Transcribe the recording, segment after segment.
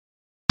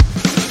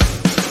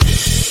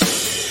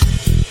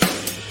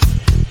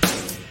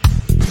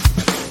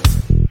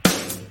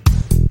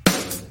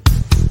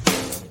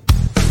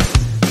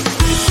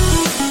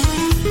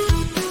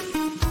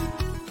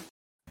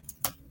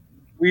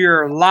We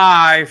are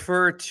live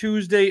for a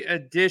Tuesday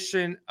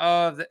edition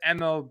of the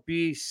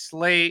MLB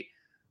slate.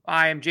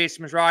 I am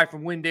Jason Mizrahi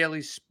from Win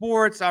Daily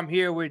Sports. I'm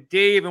here with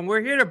Dave, and we're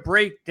here to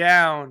break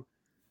down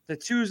the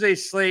Tuesday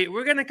slate.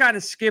 We're going to kind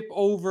of skip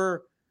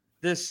over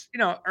this,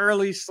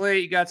 early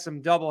slate. You got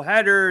some double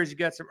headers, you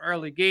got some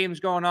early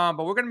games going on,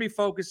 but we're going to be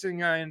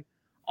focusing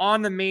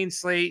on the main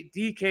slate,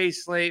 DK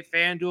slate,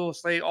 FanDuel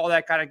slate, all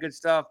that kind of good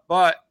stuff.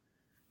 But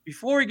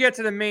before we get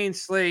to the main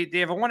slate,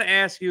 Dave, I want to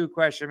ask you a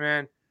question,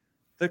 man.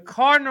 The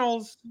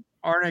Cardinals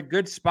are in a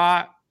good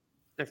spot.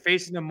 They're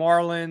facing the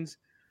Marlins.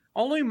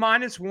 Only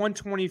minus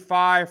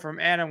 125 from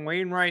Adam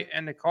Wainwright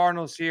and the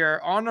Cardinals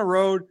here on the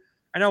road.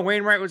 I know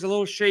Wainwright was a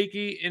little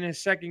shaky in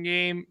his second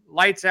game.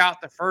 Lights out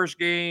the first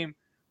game.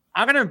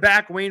 I'm going to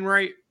back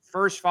Wainwright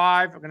first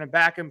five. I'm going to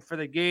back him for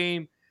the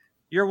game.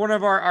 You're one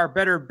of our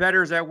better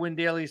bettors at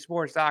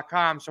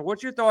WinDailySports.com. So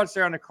what's your thoughts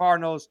there on the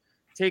Cardinals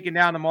taking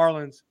down the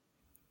Marlins?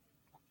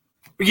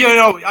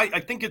 Yeah, I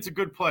think it's a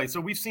good play.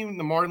 So we've seen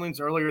the Marlins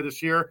earlier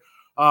this year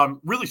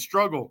really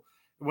struggle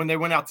when they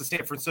went out to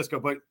San Francisco.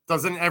 But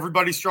doesn't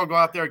everybody struggle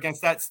out there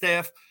against that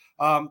staff?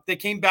 They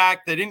came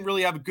back. They didn't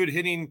really have a good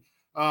hitting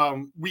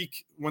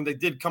week when they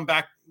did come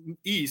back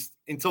east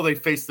until they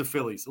faced the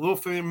Phillies. A little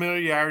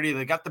familiarity.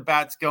 They got the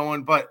bats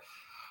going. But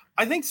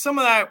I think some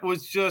of that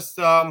was just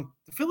the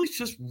Phillies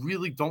just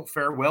really don't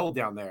fare well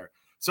down there.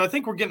 So I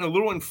think we're getting a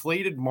little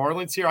inflated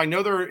Marlins here. I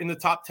know they're in the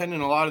top 10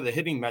 in a lot of the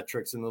hitting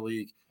metrics in the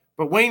league.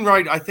 But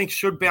Wainwright, I think,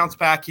 should bounce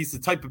back. He's the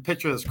type of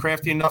pitcher that's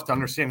crafty enough to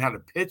understand how to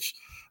pitch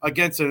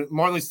against a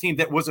Marlins team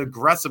that was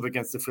aggressive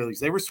against the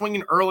Phillies. They were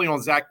swinging early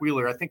on Zach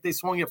Wheeler. I think they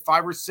swung at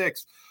 5 or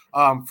 6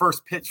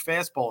 first pitch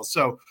fastballs.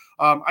 So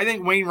I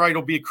think Wainwright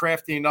will be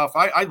crafty enough.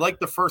 I like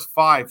the first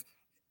 5,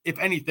 if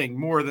anything,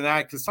 more than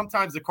that, because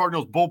sometimes the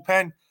Cardinals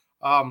bullpen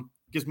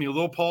gives me a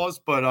little pause.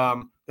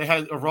 But they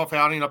had a rough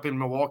outing up in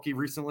Milwaukee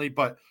recently.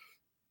 But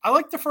I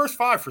like the first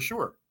 5 for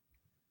sure.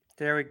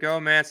 There we go,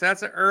 man. So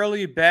that's an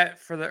early bet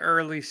for the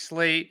early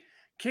slate.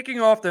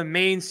 Kicking off the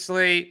main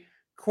slate,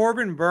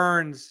 Corbin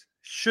Burnes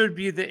should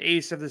be the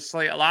ace of the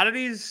slate. A lot of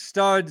these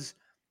studs,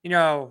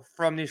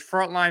 from these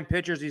frontline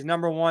pitchers, these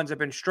number ones have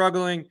been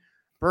struggling.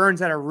 Burnes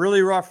had a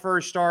really rough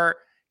first start,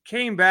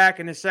 came back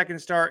in his second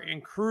start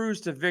and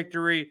cruised to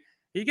victory.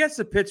 He gets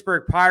the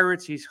Pittsburgh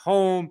Pirates. He's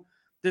home.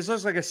 This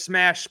looks like a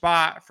smash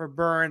spot for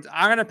Burnes.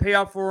 I'm going to pay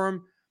up for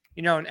him.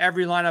 In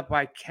every lineup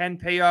I can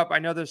pay up. I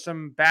know there's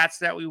some bats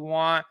that we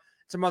want,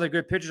 some other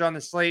good pitchers on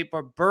the slate,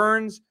 but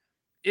Burnes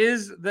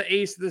is the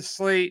ace of the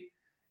slate.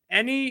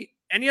 Any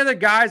other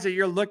guys that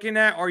you're looking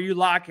at, or are you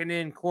locking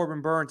in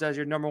Corbin Burnes as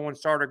your number one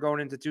starter going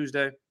into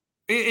Tuesday?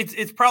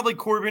 It's probably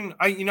Corbin.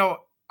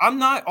 I'm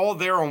not all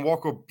there on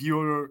Walker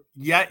Buehler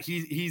yet.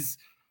 He's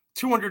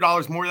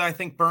 $200 more than I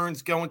think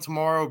Burnes going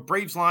tomorrow.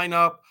 Braves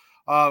lineup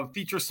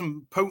features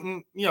some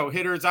potent,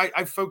 hitters.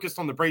 I focused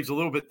on the Braves a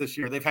little bit this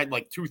year. They've had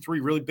like 2-3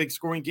 really big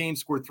scoring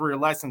games, scored 3 or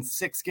less in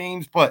 6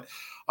 games. But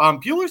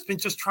Buehler's been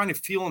just trying to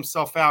feel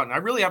himself out. And I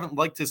really haven't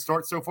liked his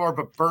start so far,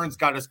 but Burnes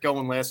got us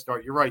going last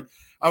start. You're right.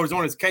 I was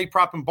on his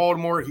K-prop in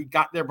Baltimore. He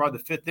got there by the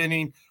 5th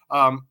inning.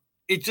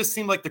 It just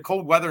seemed like the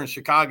cold weather in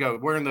Chicago,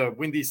 wearing the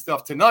windy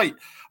stuff tonight.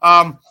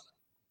 I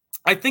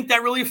think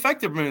that really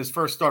affected him in his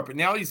first start. But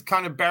now he's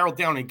kind of barreled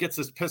down and gets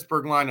this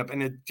Pittsburgh lineup.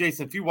 And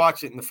Jason, if you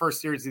watch it in the first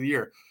series of the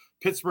year,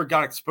 Pittsburgh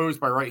got exposed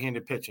by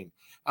right-handed pitching.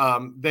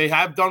 They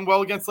have done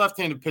well against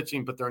left-handed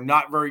pitching, but they're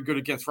not very good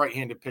against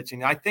right-handed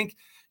pitching. I think,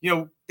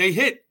 they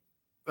hit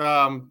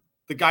the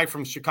guy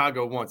from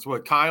Chicago once,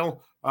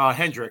 Kyle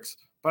Hendricks.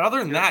 But other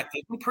than that,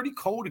 they've been pretty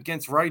cold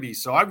against righties.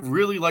 So I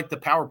really like the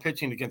power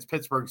pitching against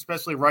Pittsburgh,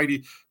 especially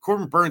righty.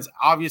 Corbin Burnes,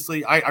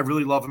 obviously, I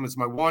really love him as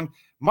my one.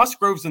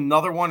 Musgrove's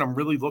another one I'm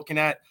really looking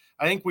at.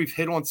 I think we've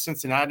hit on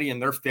Cincinnati and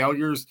their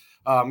failures,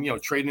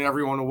 trading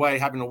everyone away,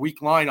 having a weak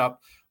lineup.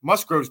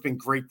 Musgrove's been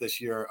great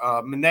this year.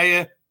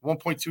 Manaea,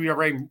 1.2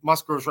 ERA.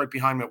 Musgrove's right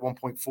behind him at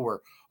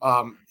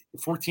 1.4.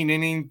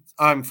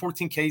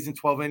 14 Ks in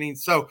 12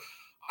 innings. So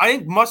I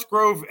think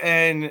Musgrove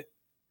and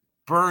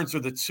Burnes are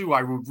the two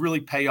I would really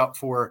pay up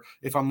for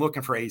if I'm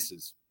looking for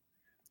aces.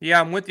 Yeah,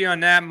 I'm with you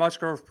on that.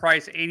 Musgrove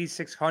price,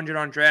 $8,600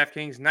 on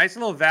DraftKings. Nice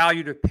little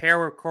value to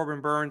pair with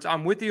Corbin Burnes.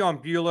 I'm with you on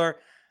Buehler.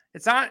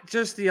 It's not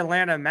just the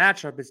Atlanta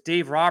matchup. It's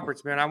Dave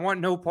Roberts, man. I want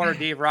no part of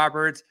Dave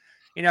Roberts.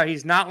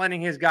 He's not letting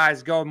his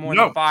guys go more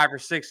than 5 or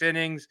 6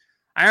 innings.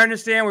 I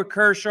understand with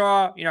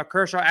Kershaw.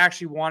 Kershaw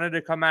actually wanted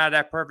to come out of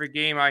that perfect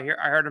game. I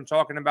heard him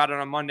talking about it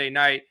on Monday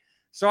night.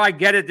 So I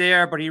get it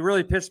there, but he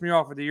really pissed me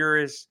off with the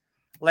Urias.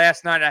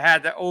 Last night I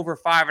had the over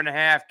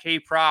 5.5 K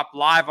prop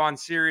live on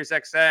Sirius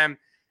XM,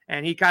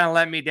 and he kind of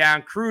let me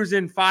down.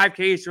 Cruising 5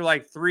 Ks for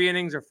like 3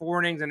 innings or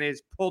 4 innings, and they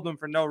just pulled him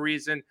for no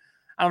reason.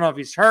 I don't know if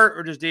he's hurt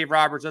or just Dave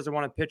Roberts doesn't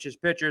want to pitch his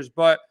pitchers,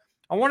 but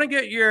I want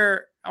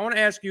to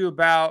ask you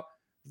about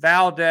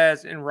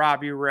Valdez and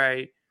Robbie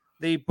Ray.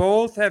 They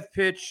both have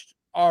pitched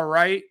all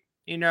right.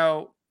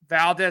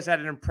 Valdez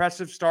had an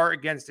impressive start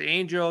against the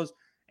Angels.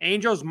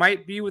 Angels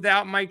might be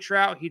without Mike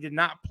Trout. He did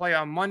not play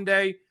on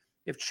Monday.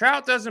 If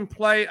Trout doesn't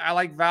play, I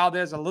like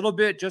Valdez a little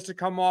bit just to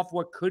come off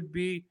what could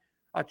be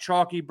a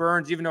chalky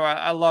Burns, even though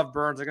I love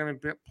Burns. I'm going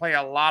to play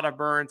a lot of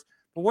Burns.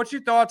 But what's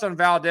your thoughts on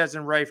Valdez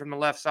and Ray from the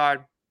left side?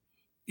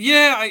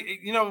 Yeah,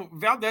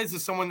 Valdez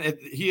is someone that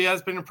he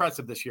has been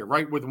impressive this year,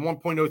 right? With a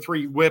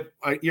 1.03 whip,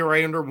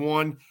 ERA under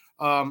 1.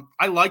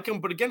 I like him,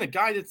 but again, a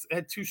guy that's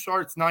had 2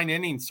 starts, 9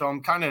 innings. So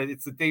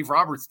it's the Dave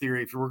Roberts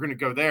theory if we're going to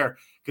go there,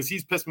 because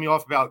he's pissed me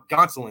off about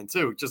Gonsolin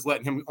too, just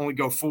letting him only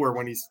go 4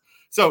 when he's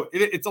 – so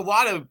it's a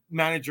lot of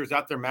managers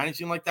out there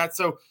managing like that.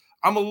 So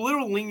I'm a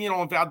little lenient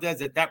on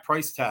Valdez at that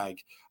price tag.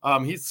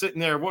 He's sitting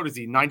there, what is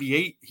he,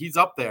 98? He's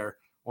up there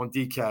on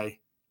DK.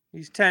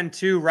 He's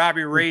 10-2.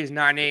 Robbie Ray's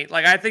 9-8.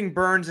 Like, I think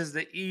Burns is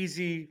the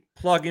easy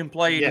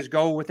plug-and-play. You just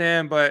go with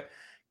him. But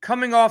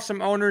coming off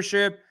some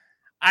ownership,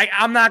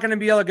 I'm not going to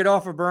be able to get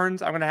off of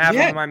Burns. I'm going to have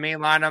him in my main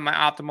lineup, my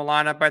optimal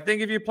lineup. But I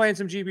think if you're playing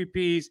some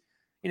GPPs,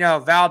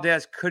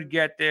 Valdez could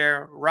get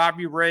there.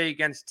 Robbie Ray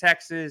against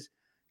Texas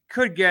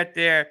could get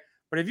there.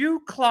 But if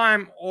you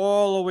climb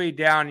all the way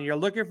down and you're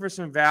looking for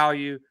some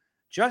value,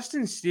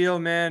 Justin Steele,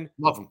 man,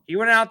 love him. He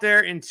went out there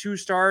in 2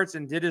 starts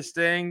and did his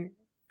thing.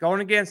 Going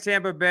against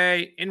Tampa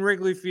Bay in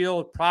Wrigley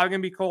Field, probably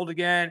going to be cold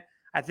again.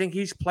 I think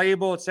he's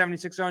playable at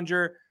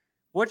 7,600.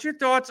 What's your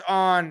thoughts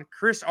on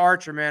Chris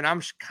Archer, man?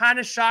 I'm kind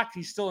of shocked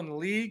he's still in the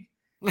league.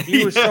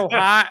 He was so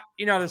hot,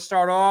 to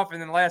start off,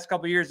 and then the last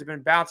couple of years have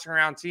been bouncing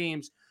around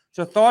teams.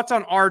 So thoughts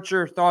on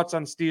Archer, thoughts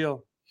on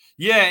Steele?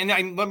 Yeah,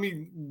 and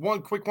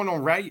one quick one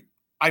on Ray.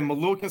 I'm a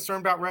little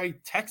concerned about Ray.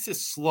 Texas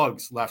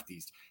slugs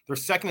lefties. They're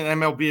second in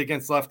MLB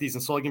against lefties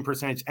in slugging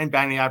percentage and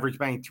batting average,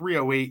 batting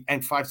 308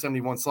 and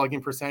 571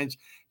 slugging percentage.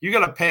 You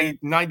got to pay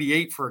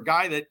 98 for a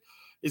guy that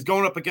is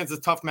going up against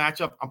a tough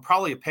matchup. I'm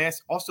probably a pass.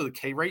 Also, the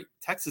K rate.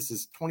 Texas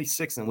is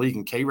 26th in league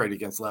in K rate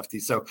against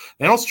lefties. So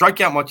they don't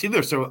strike out much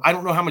either. So I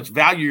don't know how much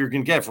value you're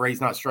going to get if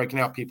Ray's not striking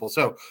out people.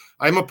 So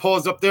I'm going to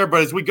pause up there.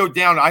 But as we go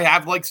down, I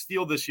have like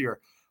Steele this year.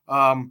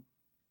 Now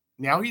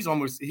he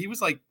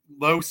was like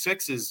low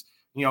 6s.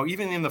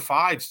 Even in the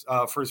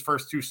 5s for his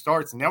first 2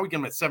 starts, and now we get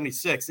him at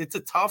 76. It's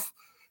a tough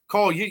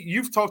call.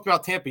 You've talked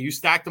about Tampa. You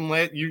stacked them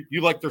you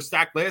liked their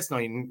stack last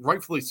night, and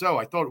rightfully so.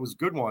 I thought it was a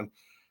good one.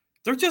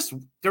 They're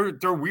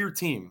a weird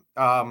team.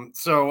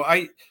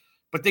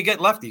 But they get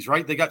lefties,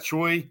 right? They got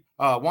Choi.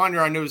 Wander,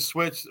 I know, is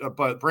switched,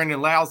 but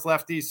Brandon Lau's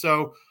lefty.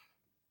 So,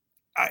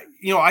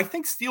 I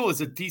think Steele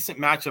is a decent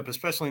matchup,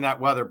 especially in that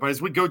weather. But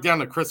as we go down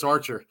to Chris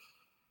Archer,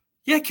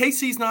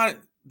 KC's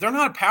they're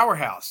not a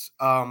powerhouse,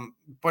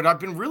 but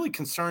I've been really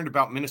concerned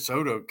about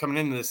Minnesota coming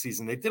into this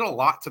season. They did a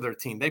lot to their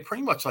team. They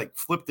pretty much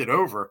flipped it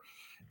over,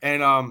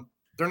 and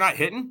they're not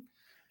hitting,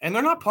 and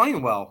they're not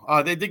playing well.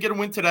 They did get a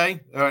win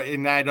today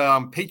in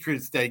that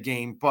Patriots Day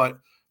game, but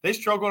they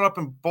struggled up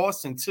in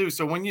Boston too.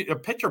 So when a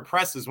pitcher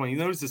presses, when he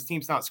knows his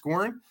team's not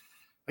scoring,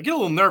 I get a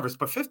little nervous.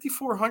 But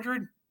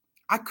 5,400,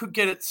 I could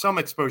get it some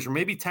exposure,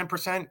 maybe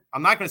 10%.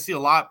 I'm not going to see a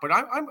lot, but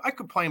I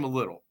could play him a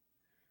little.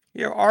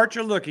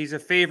 Archer, look, he's a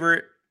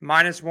favorite.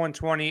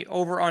 -120,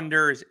 over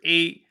under is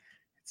 8.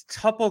 It's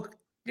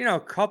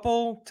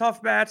couple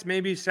tough bats,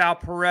 maybe Sal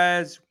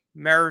Perez,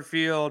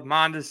 Merrifield,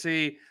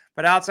 Mondesi.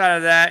 But outside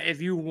of that, if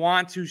you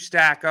want to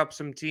stack up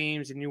some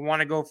teams and you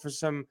want to go for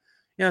some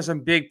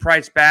big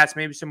price bats,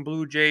 maybe some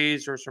Blue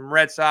Jays or some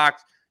Red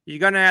Sox, you're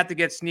going to have to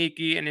get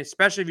sneaky. And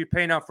especially if you're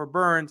paying up for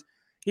Burns,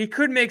 he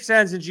could make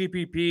sense in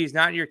GPPs,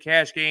 not in your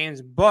cash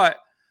games. But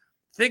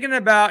thinking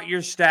about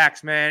your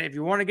stacks, man, if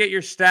you want to get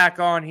your stack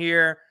on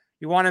here,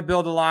 you want to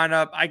build a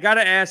lineup, I got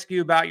to ask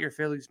you about your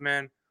Phillies,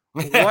 man.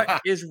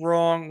 What is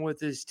wrong with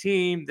this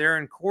team? They're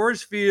in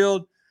Coors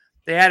Field.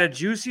 They had a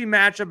juicy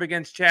matchup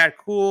against Chad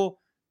Kuhl.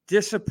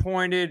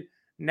 Disappointed.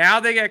 Now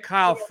they get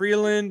Kyle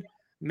Freeland.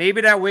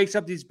 Maybe that wakes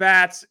up these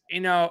bats.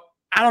 I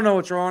don't know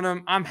what's wrong with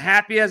them. I'm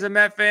happy as a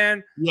Met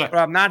fan, but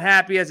I'm not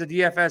happy as a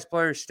DFS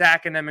player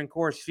stacking them in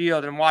Coors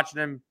Field and watching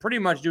them pretty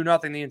much do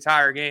nothing the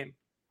entire game.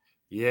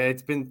 Yeah,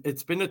 it's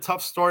been a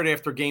tough start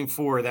after Game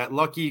 4. That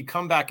lucky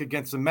comeback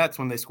against the Mets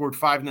when they scored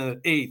 5 in the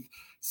 8th.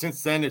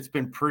 Since then, it's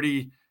been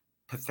pretty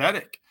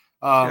pathetic.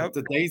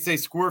 The days they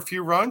score a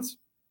few runs,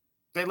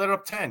 they let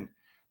up 10.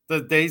 The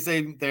days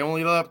they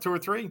only let up 2 or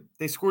 3,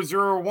 they score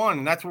 0 or 1,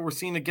 and that's what we're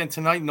seeing again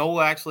tonight.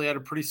 Nola actually had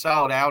a pretty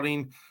solid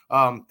outing.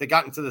 They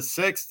got into the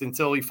 6th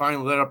until he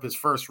finally let up his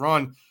first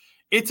run.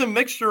 It's a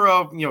mixture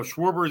of,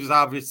 Schwarber is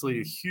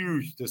obviously a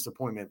huge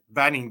disappointment,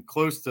 batting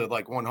close to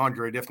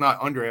 100, if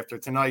not under after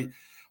tonight.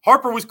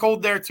 Harper was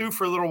cold there too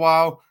for a little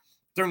while.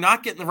 They're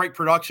not getting the right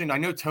production. I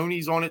know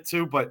Tony's on it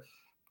too, but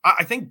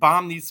I think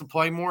Baum needs to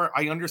play more.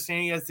 I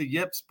understand he has the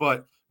yips,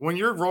 but when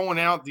you're rolling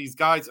out these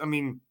guys,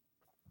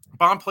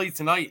 Baum played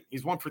tonight.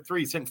 He's 1 for 3.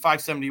 He's hitting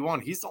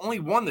 571. He's the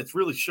only one that's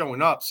really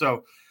showing up.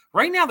 So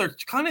right now they're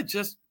kind of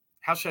just,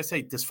 how should I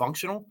say,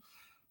 dysfunctional.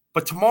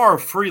 But tomorrow,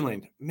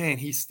 Freeland, man,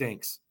 he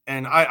stinks.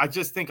 And I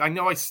just think, I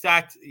know I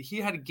stacked, he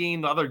had a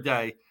game the other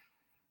day.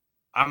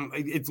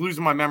 It's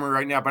losing my memory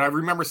right now, but I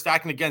remember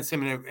stacking against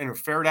him and it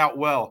fared out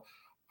well.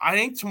 I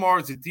think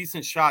tomorrow's a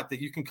decent shot that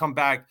you can come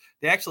back.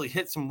 They actually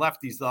hit some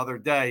lefties the other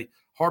day.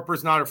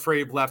 Harper's not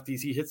afraid of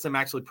lefties. He hits them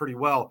actually pretty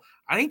well.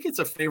 I think it's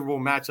a favorable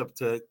matchup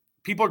to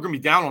people are going to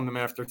be down on them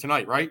after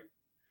tonight, right?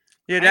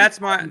 Yeah, that's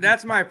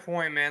my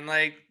point, man.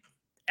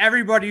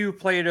 everybody who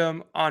played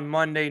him on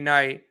Monday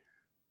night,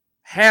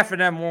 half of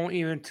them won't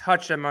even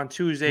touch them on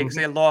Tuesday because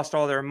they lost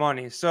all their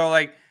money. So,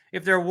 like,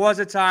 if there was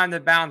a time to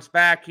bounce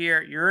back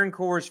here, you're in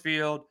Coors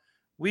Field,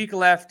 weak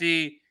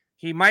lefty.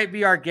 He might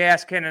be our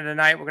gas cannon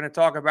tonight. We're going to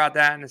talk about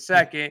that in a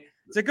second.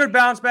 It's a good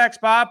bounce back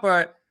spot,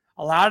 but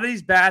a lot of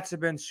these bats have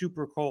been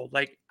super cold,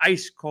 like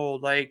ice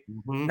cold, like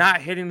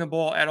not hitting the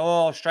ball at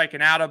all,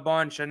 striking out a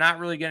bunch, and not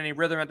really getting any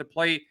rhythm at the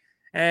plate.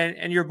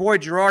 And your boy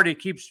Girardi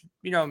keeps,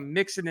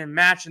 mixing and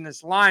matching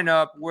this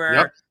lineup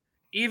where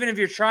even if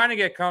you're trying to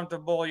get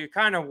comfortable, you're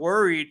kind of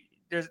worried.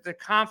 The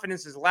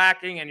confidence is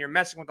lacking, and you're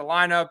messing with the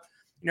lineup.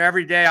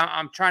 Every day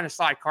I'm trying to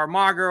slide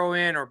Camargo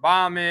in or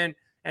Bomb in,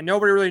 and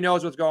nobody really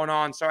knows what's going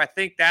on. So I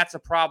think that's a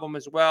problem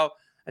as well.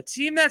 A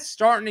team that's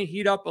starting to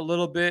heat up a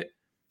little bit.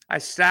 I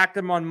stacked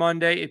them on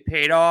Monday. It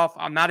paid off.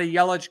 I'm not a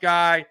Yelich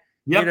guy.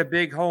 He hit a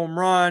big home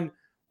run.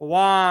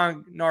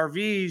 Wong,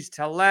 Narvaez,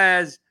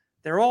 Tellez,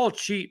 they're all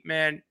cheap,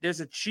 man. There's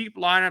a cheap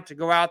lineup to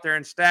go out there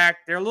and stack.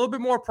 They're a little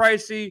bit more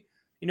pricey,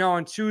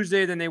 on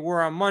Tuesday than they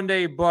were on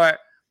Monday, but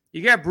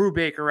you got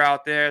Brubaker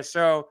out there.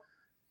 So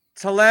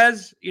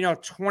Tellez,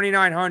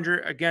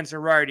 2,900 against a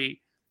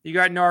righty. You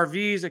got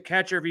Narvaez, a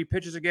catcher. If he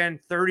pitches again,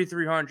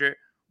 3,300.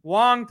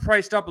 Wong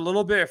priced up a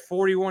little bit at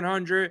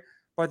 4,100,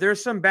 but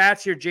there's some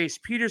bats here.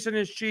 Jace Peterson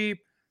is cheap.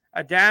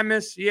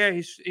 Adames,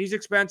 he's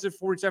expensive,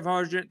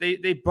 4,700.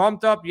 They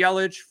bumped up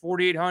Yelich,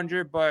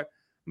 4,800, but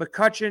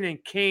McCutchen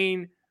and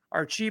Kane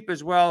are cheap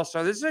as well.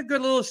 So this is a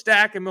good little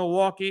stack in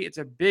Milwaukee. It's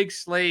a big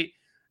slate.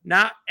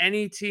 Not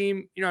any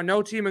team,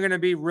 no team are going to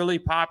be really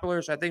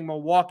popular. So I think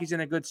Milwaukee's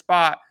in a good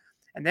spot.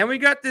 And then we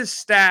got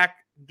this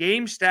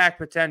game stack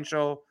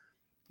potential.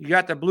 You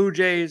got the Blue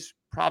Jays,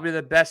 probably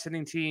the best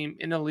hitting team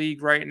in the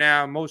league right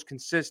now, most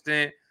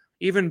consistent,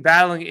 even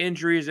battling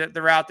injuries that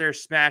they're out there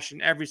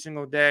smashing every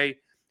single day.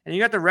 And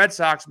you got the Red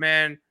Sox,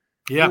 man,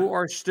 who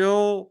are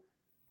still,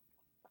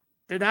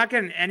 they're not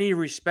getting any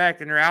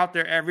respect, and they're out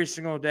there every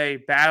single day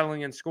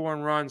battling and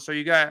scoring runs. So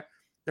you got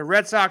the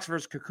Red Sox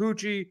versus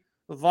Kikuchi.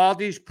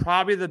 Eovaldi's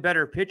probably the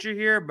better pitcher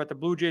here, but the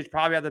Blue Jays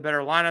probably have the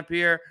better lineup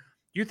here.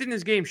 Do you think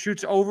this game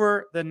shoots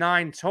over the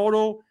 9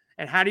 total?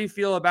 And how do you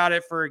feel about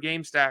it for a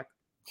game stack?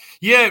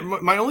 Yeah,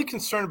 my only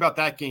concern about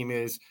that game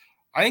is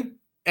I think,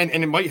 and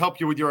it might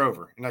help you with your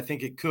over, and I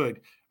think it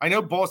could. I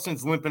know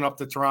Boston's limping up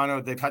to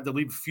Toronto. They've had to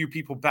leave a few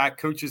people back,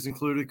 coaches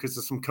included, because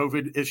of some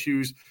COVID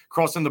issues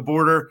crossing the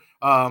border.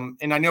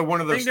 And I know one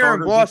of those they're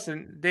in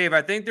Boston, Dave.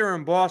 I think they're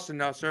in Boston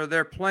now. So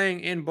they're playing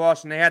in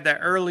Boston. They had that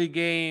early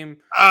game,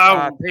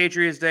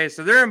 Patriots Day.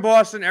 So they're in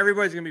Boston.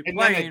 Everybody's going to be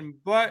playing.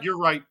 But you're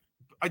right.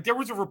 There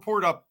was a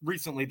report up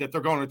recently that they're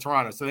going to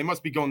Toronto. So they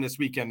must be going this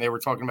weekend. They were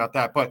talking about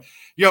that. But,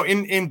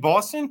 in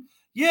Boston,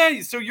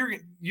 so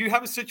you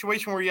have a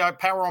situation where you have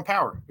power on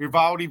power.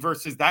 Eovaldi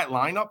versus that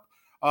lineup.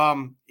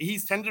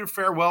 He's tended to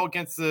fare well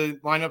against the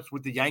lineups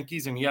with the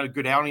Yankees, and he had a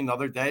good outing the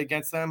other day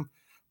against them.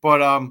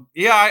 But,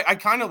 I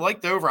kind of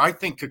like the over. I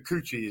think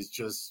Kikuchi is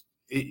just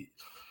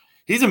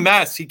he's a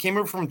mess. He came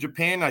over from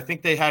Japan. I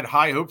think they had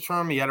high hopes for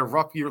him. He had a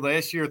rough year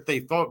last year. They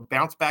thought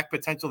bounce back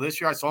potential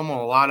this year. I saw him on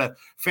a lot of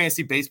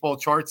fantasy baseball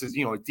charts as,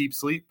 a deep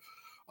sleep.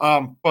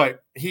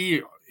 But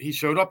he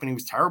showed up and he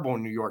was terrible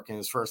in New York in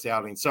his first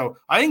outing. So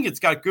I think it's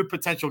got good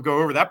potential to go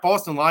over. That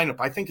Boston lineup,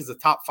 I think, is a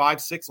top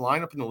 5-6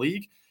 lineup in the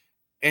league.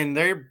 And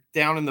they're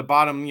down in the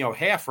bottom,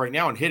 half right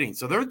now in hitting.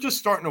 So they're just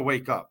starting to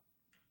wake up.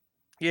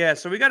 Yeah,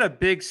 so we got a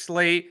big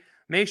slate.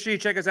 Make sure you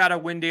check us out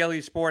at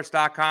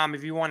windailysports.com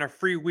if you want a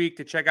free week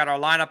to check out our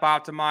lineup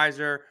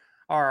optimizer,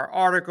 our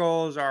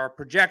articles, our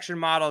projection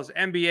models,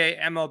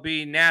 NBA,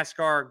 MLB,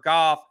 NASCAR,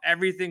 golf,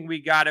 everything we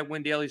got at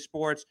Win Daily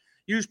Sports.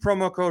 Use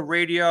promo code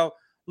RADIO.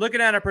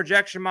 Looking at our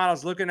projection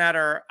models, looking at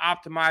our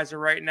optimizer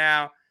right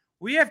now,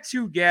 we have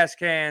 2 gas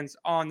cans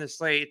on the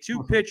slate,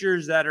 2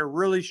 pitchers that are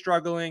really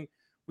struggling.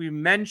 We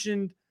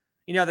mentioned,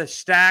 the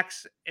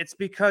stacks. It's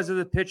because of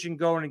the pitching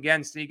going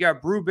against it. You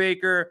got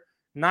Brubaker,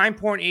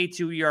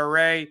 9.82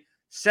 ERA,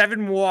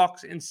 7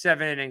 walks in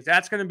 7 innings.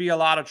 That's going to be a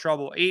lot of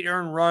trouble. 8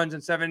 earned runs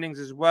in 7 innings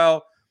as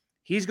well.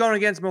 He's going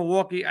against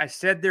Milwaukee. I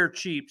said they're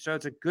cheap, so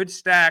it's a good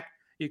stack.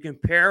 You can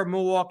pair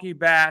Milwaukee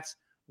bats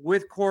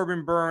with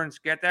Corbin Burns,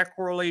 get that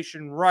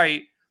correlation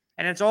right.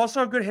 And it's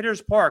also a good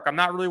hitter's park. I'm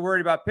not really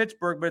worried about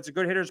Pittsburgh, but it's a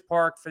good hitter's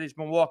park for these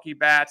Milwaukee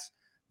bats.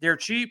 They're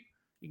cheap.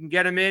 You can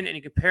get them in and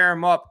you can pair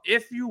them up.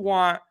 If you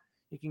want,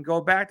 you can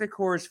go back to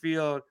Coors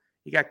Field.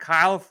 You got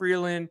Kyle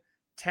Freeland,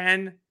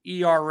 10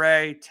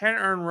 ERA, 10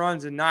 earned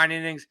runs in 9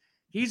 innings.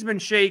 He's been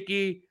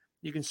shaky.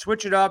 You can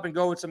switch it up and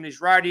go with some of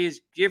these righties.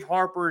 Give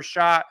Harper a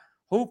shot.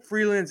 Hope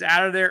Freeland's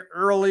out of there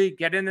early.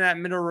 Get into that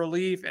middle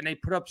relief, and they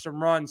put up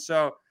some runs.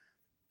 So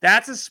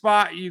that's a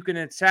spot you can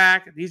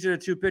attack. These are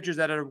the 2 pitchers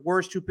that are the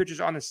worst 2 pitchers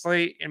on the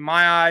slate in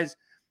my eyes.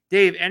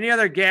 Dave, any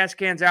other gas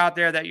cans out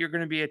there that you're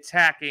going to be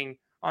attacking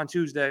on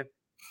Tuesday?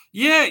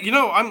 Yeah,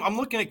 I'm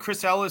looking at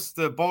Chris Ellis,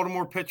 the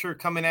Baltimore pitcher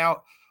coming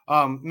out,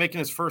 making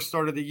his first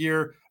start of the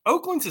year.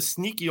 Oakland's a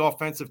sneaky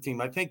offensive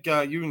team. I think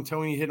you and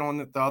Tony hit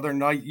on it the other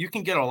night. You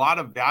can get a lot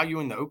of value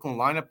in the Oakland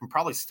lineup and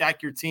probably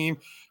stack your team.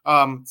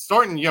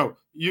 Starting,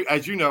 you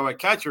as you know, at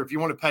catcher, if you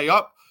want to pay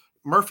up,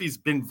 Murphy's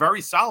been very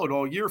solid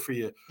all year for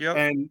you. Yep.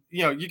 And,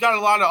 you got a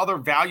lot of other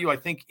value, I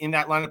think, in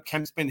that lineup.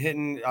 Kemp's been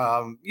hitting,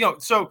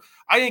 so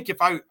I think if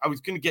I was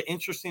going to get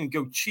interesting and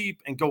go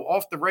cheap and go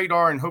off the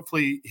radar and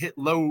hopefully hit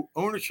low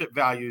ownership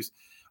values,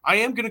 I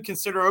am going to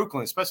consider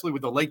Oakland, especially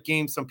with the late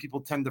game. Some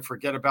people tend to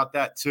forget about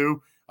that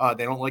too.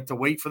 They don't like to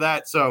wait for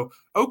that. So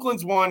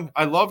Oakland's one.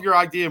 I love your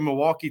idea of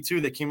Milwaukee too.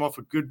 They came off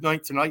a good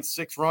night tonight,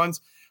 6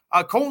 runs.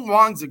 Colton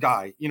Wong's a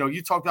guy.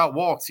 You talked about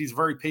walks. He's a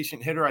very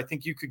patient hitter. I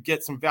think you could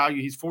get some value.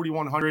 He's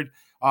 4,100.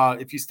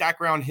 If you stack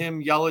around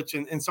him, Yelich,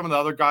 and some of the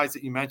other guys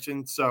that you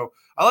mentioned. So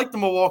I like the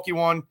Milwaukee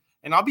one,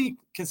 and I'll be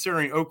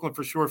considering Oakland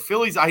for sure.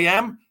 Phillies, I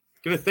am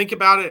going to think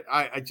about it.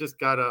 I just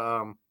got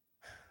to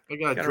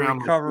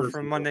recover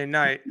from Monday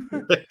night.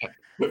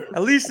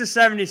 At least the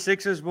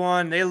 76ers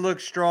won. They look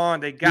strong.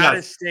 They got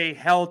to stay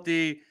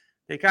healthy.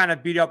 They kind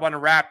of beat up on the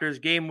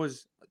Raptors. Game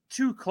was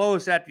too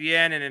close at the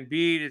end, and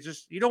Embiid, it's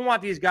just, you don't want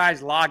these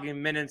guys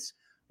logging minutes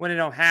when they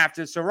don't have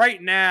to. So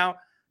right now,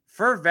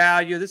 for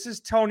value, this is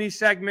Tony's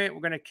segment.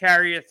 We're going to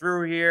carry it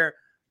through here.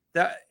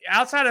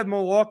 Outside of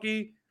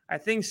Milwaukee, I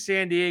think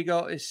San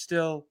Diego is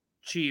still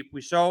cheap.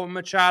 We saw what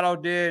Machado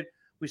did.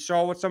 We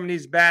saw what some of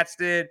these bats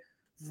did.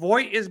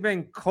 Voit has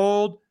been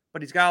cold,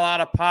 but he's got a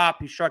lot of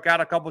pop. He struck out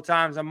a couple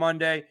times on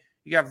Monday.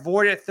 You got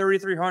Voit at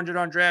 3,300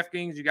 on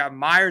DraftKings. You got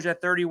Myers at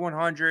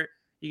 3,100.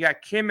 You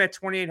got Kim at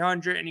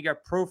 2,800, and you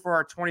got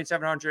Profar at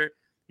 2,700.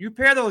 You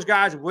pair those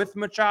guys with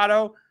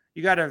Machado,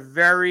 you got a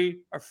very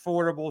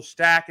affordable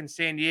stack in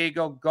San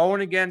Diego going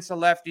against a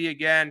lefty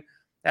again.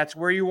 That's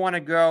where you want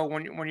to go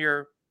when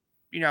you're,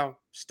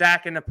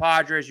 stacking the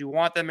Padres. You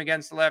want them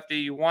against the lefty.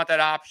 You want that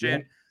option.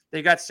 Yeah.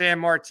 They got San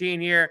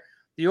Martin here.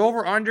 The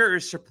over-under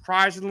is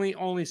surprisingly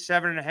only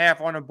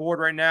 7.5 on the board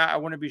right now. I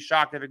wouldn't be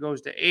shocked if it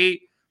goes to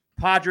 8.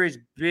 Padres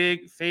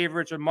big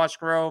favorites with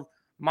Musgrove.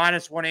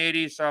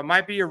 -180, so it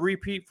might be a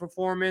repeat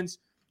performance,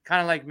 kind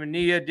of like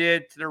Mania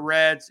did to the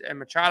Reds, and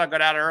Machado got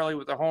out early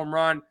with a home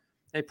run.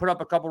 They put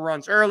up a couple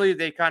runs early.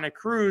 They kind of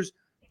cruise.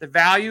 The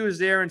value is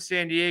there in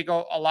San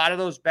Diego. A lot of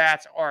those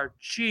bats are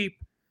cheap.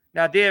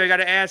 Now, Dave, I got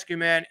to ask you,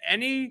 man,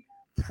 any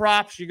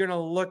props you're going to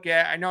look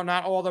at? I know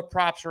not all the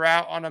props are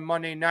out on a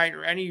Monday night,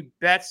 or any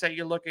bets that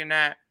you're looking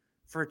at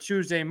for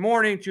Tuesday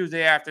morning,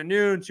 Tuesday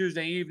afternoon,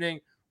 Tuesday evening.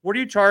 What are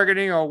you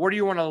targeting, or what do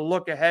you want to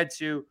look ahead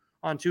to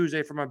on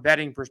Tuesday from a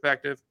betting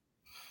perspective?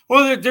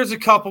 Well, there's a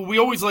couple. We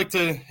always like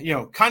to,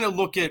 kind of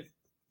look at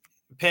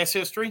past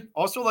history.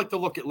 Also like to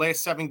look at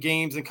last 7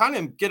 games and kind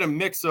of get a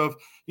mix of,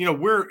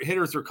 where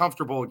hitters are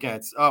comfortable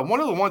against. One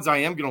of the ones I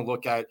am going to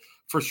look at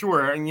for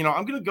sure, and,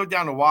 I'm going to go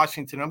down to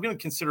Washington. I'm going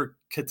to consider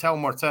Ketel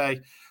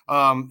Marte.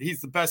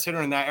 He's the best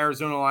hitter in that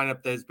Arizona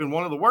lineup that has been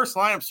one of the worst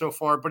lineups so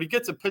far, but he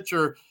gets a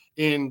pitcher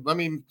in, let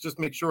me just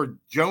make sure,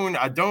 Joan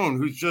Adon,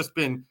 who's just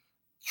been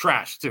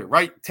trash too,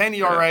 right? 10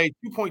 ERA,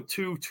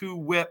 2.22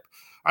 whip.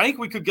 I think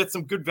we could get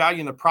some good value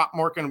in the prop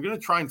market. I'm going to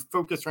try and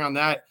focus around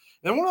that.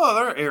 And one of the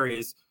other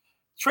areas,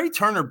 Trey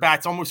Turner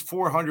bats almost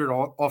 400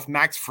 off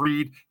Max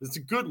Fried. It's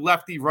a good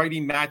lefty-righty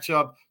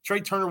matchup.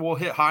 Trey Turner will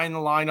hit high in the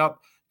lineup.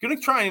 Going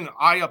to try and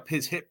eye up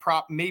his hit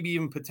prop, maybe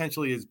even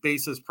potentially his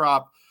basis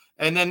prop.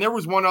 And then there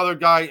was one other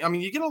guy. I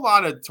mean, you get a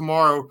lot of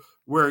tomorrow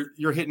where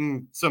you're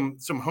hitting some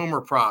homer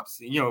props.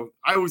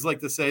 I always like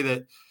to say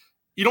that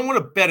you don't want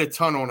to bet a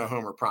ton on a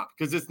homer prop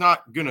because it's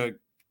not going to,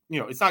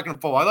 it's not going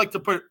to fall. I like to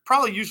put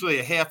probably usually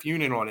a half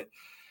unit on it.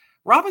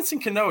 Robinson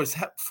Cano has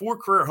had 4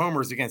 career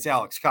homers against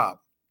Alex Cobb.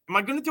 Am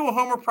I going to do a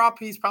homer prop?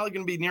 He's probably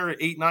going to be near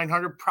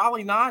 800-900.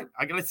 Probably not.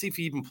 I got to see if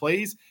he even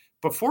plays.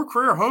 But 4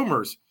 career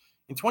homers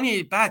in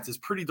 28 bats is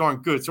pretty darn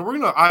good. So we're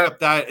going to eye up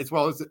that, as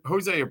well as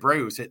Jose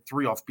Abreu's hit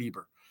 3 off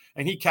Bieber.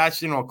 And he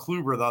cashed in on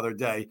Kluber the other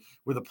day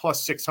with a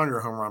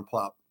 +600 home run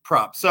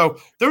prop. So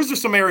those are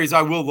some areas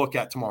I will look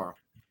at tomorrow.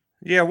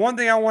 Yeah, one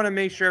thing I want to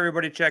make sure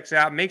everybody checks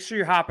out, make sure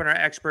you hop in our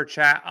expert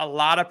chat. A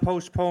lot of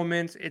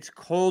postponements. It's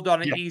cold on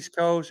the East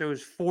Coast. It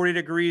was 40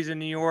 degrees in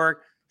New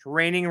York. It's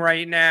raining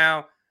right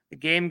now. The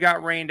game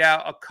got rained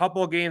out. A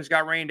couple of games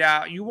got rained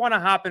out. You want to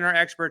hop in our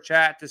expert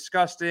chat,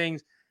 discuss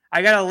things.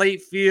 I got a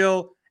late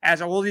feel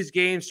as all these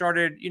games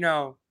started,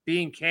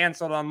 being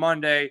canceled on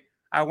Monday.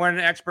 I went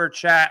in expert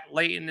chat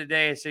late in the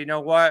day and said, you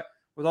know what?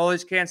 With all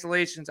these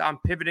cancellations, I'm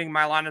pivoting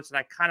my lineups, and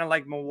I kind of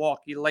like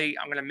Milwaukee late.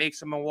 I'm going to make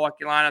some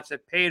Milwaukee lineups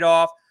that paid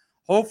off.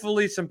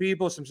 Hopefully some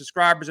people, some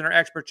subscribers in our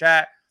expert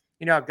chat,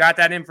 got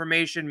that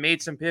information,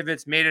 made some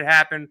pivots, made it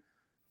happen.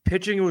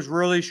 Pitching was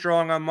really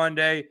strong on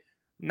Monday.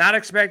 Not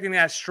expecting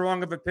that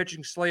strong of a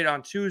pitching slate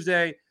on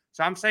Tuesday.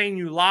 So I'm saying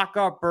you lock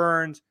up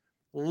Burns,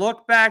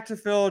 look back to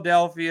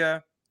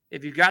Philadelphia.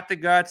 If you got the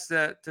guts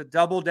to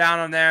double down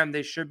on them,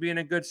 they should be in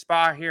a good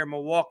spot here.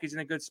 Milwaukee's in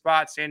a good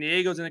spot. San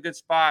Diego's in a good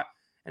spot.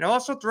 And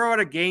also throw out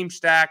a game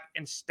stack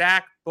and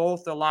stack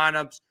both the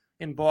lineups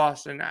in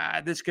Boston.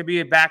 This could be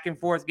a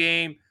back-and-forth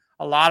game.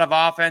 A lot of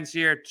offense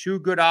here. 2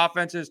 good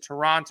offenses,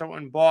 Toronto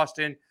and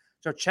Boston.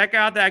 So check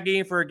out that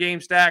game for a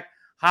game stack.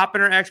 Hop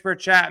in our expert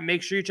chat.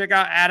 Make sure you check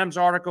out Adam's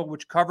article,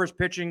 which covers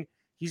pitching.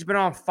 He's been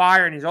on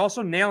fire, and he's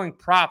also nailing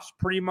props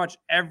pretty much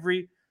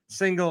every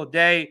single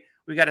day.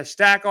 We got a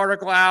stack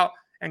article out,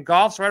 And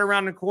golf's right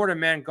around the corner,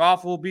 man.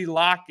 Golf will be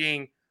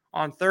locking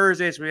on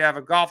Thursday. So we have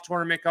a golf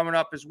tournament coming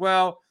up as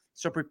well.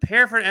 So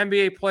prepare for the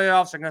NBA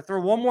playoffs. I'm going to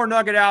throw one more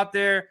nugget out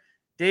there.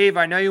 Dave,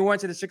 I know you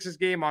went to the Sixers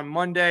game on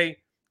Monday.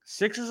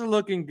 Sixers are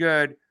looking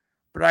good,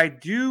 but I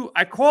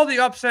call the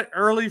upset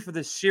early for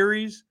the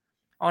series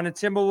on the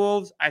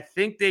Timberwolves. I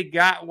think they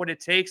got what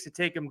it takes to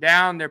take them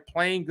down. They're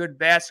playing good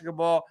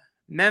basketball.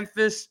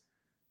 Memphis,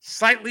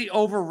 slightly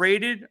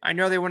overrated. I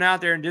know they went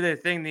out there and did their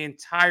thing the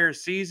entire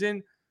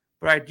season,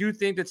 but I do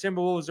think the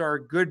Timberwolves are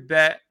a good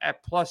bet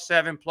at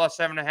 +7,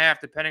 +7.5,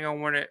 depending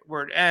on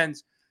where it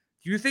ends.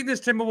 Do you think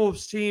this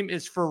Timberwolves team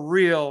is for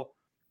real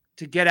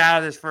to get out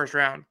of this first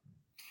round?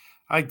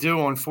 I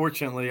do,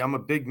 unfortunately. I'm a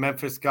big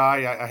Memphis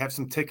guy. I have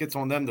some tickets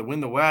on them to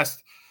win the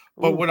West.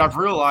 But what I've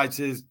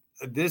realized is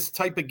this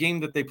type of game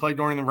that they play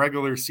during the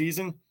regular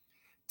season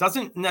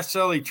doesn't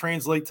necessarily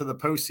translate to the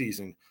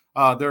postseason.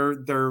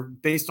 They're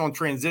based on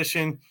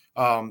transition.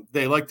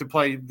 They like to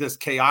play this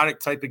chaotic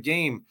type of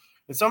game.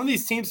 And some of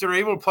these teams that are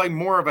able to play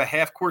more of a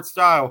half-court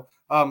style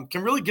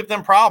can really give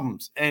them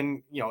problems.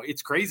 And,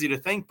 it's crazy to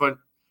think, but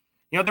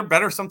they're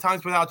better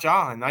sometimes without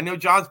John. I know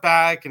John's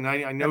back, and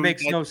I know that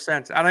makes no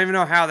sense. I don't even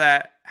know how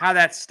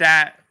that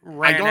stat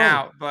ran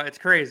out, but it's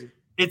crazy.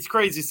 It's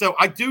crazy. So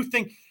I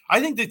think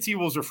the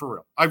T-Wolves are for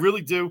real. I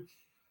really do.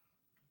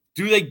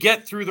 Do they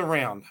get through the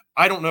round?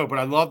 I don't know, but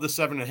I love the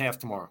 7.5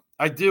 tomorrow.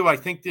 I do. I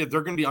think that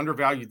they're going to be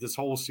undervalued this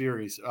whole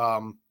series,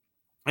 and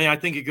I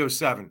think it goes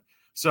 7.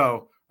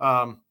 So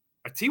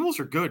T-Wolves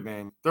are good,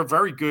 man. They're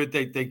very good.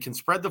 They can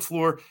spread the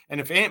floor,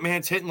 and if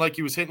Ant-Man's hitting like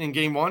he was hitting in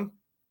Game 1.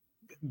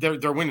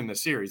 They're winning the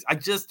series. I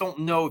just don't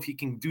know if he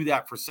can do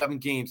that for 7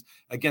 games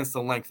against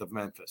the length of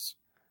Memphis.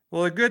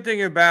 Well, the good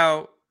thing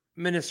about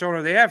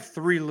Minnesota, they have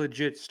 3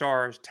 legit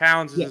stars.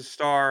 Towns is a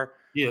star.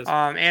 Yes.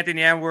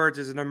 Anthony Edwards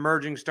is an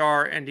emerging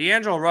star. And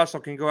D'Angelo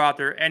Russell can go out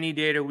there any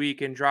day of the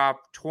week and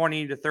drop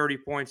 20 to 30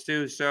 points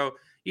too. So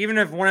even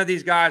if one of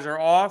these guys are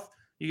off,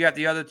 you got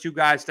the other 2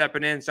 guys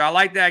stepping in. So I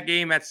like that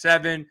game at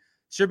 7.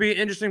 Should be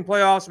interesting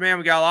playoffs, man.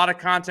 We got a lot of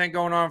content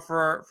going on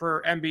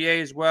for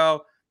NBA as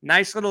well.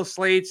 Nice little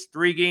slates,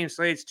 3-game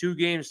slates,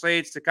 2-game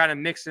slates to kind of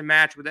mix and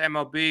match with the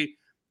MLB.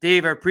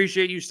 Dave, I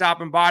appreciate you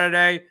stopping by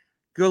today.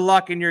 Good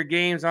luck in your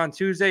games on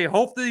Tuesday.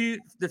 Hopefully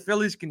the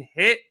Phillies can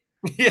hit.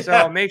 Yeah.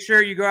 So make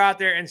sure you go out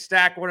there and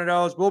stack one of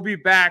those. We'll be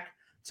back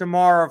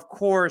tomorrow, of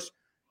course.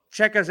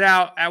 Check us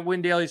out at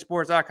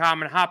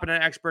windailysports.com and hop in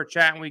an expert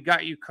chat, and we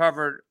got you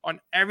covered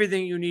on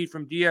everything you need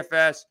from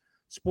DFS,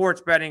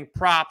 sports betting,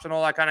 props, and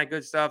all that kind of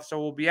good stuff. So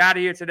we'll be out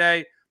of here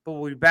today, but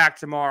we'll be back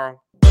tomorrow.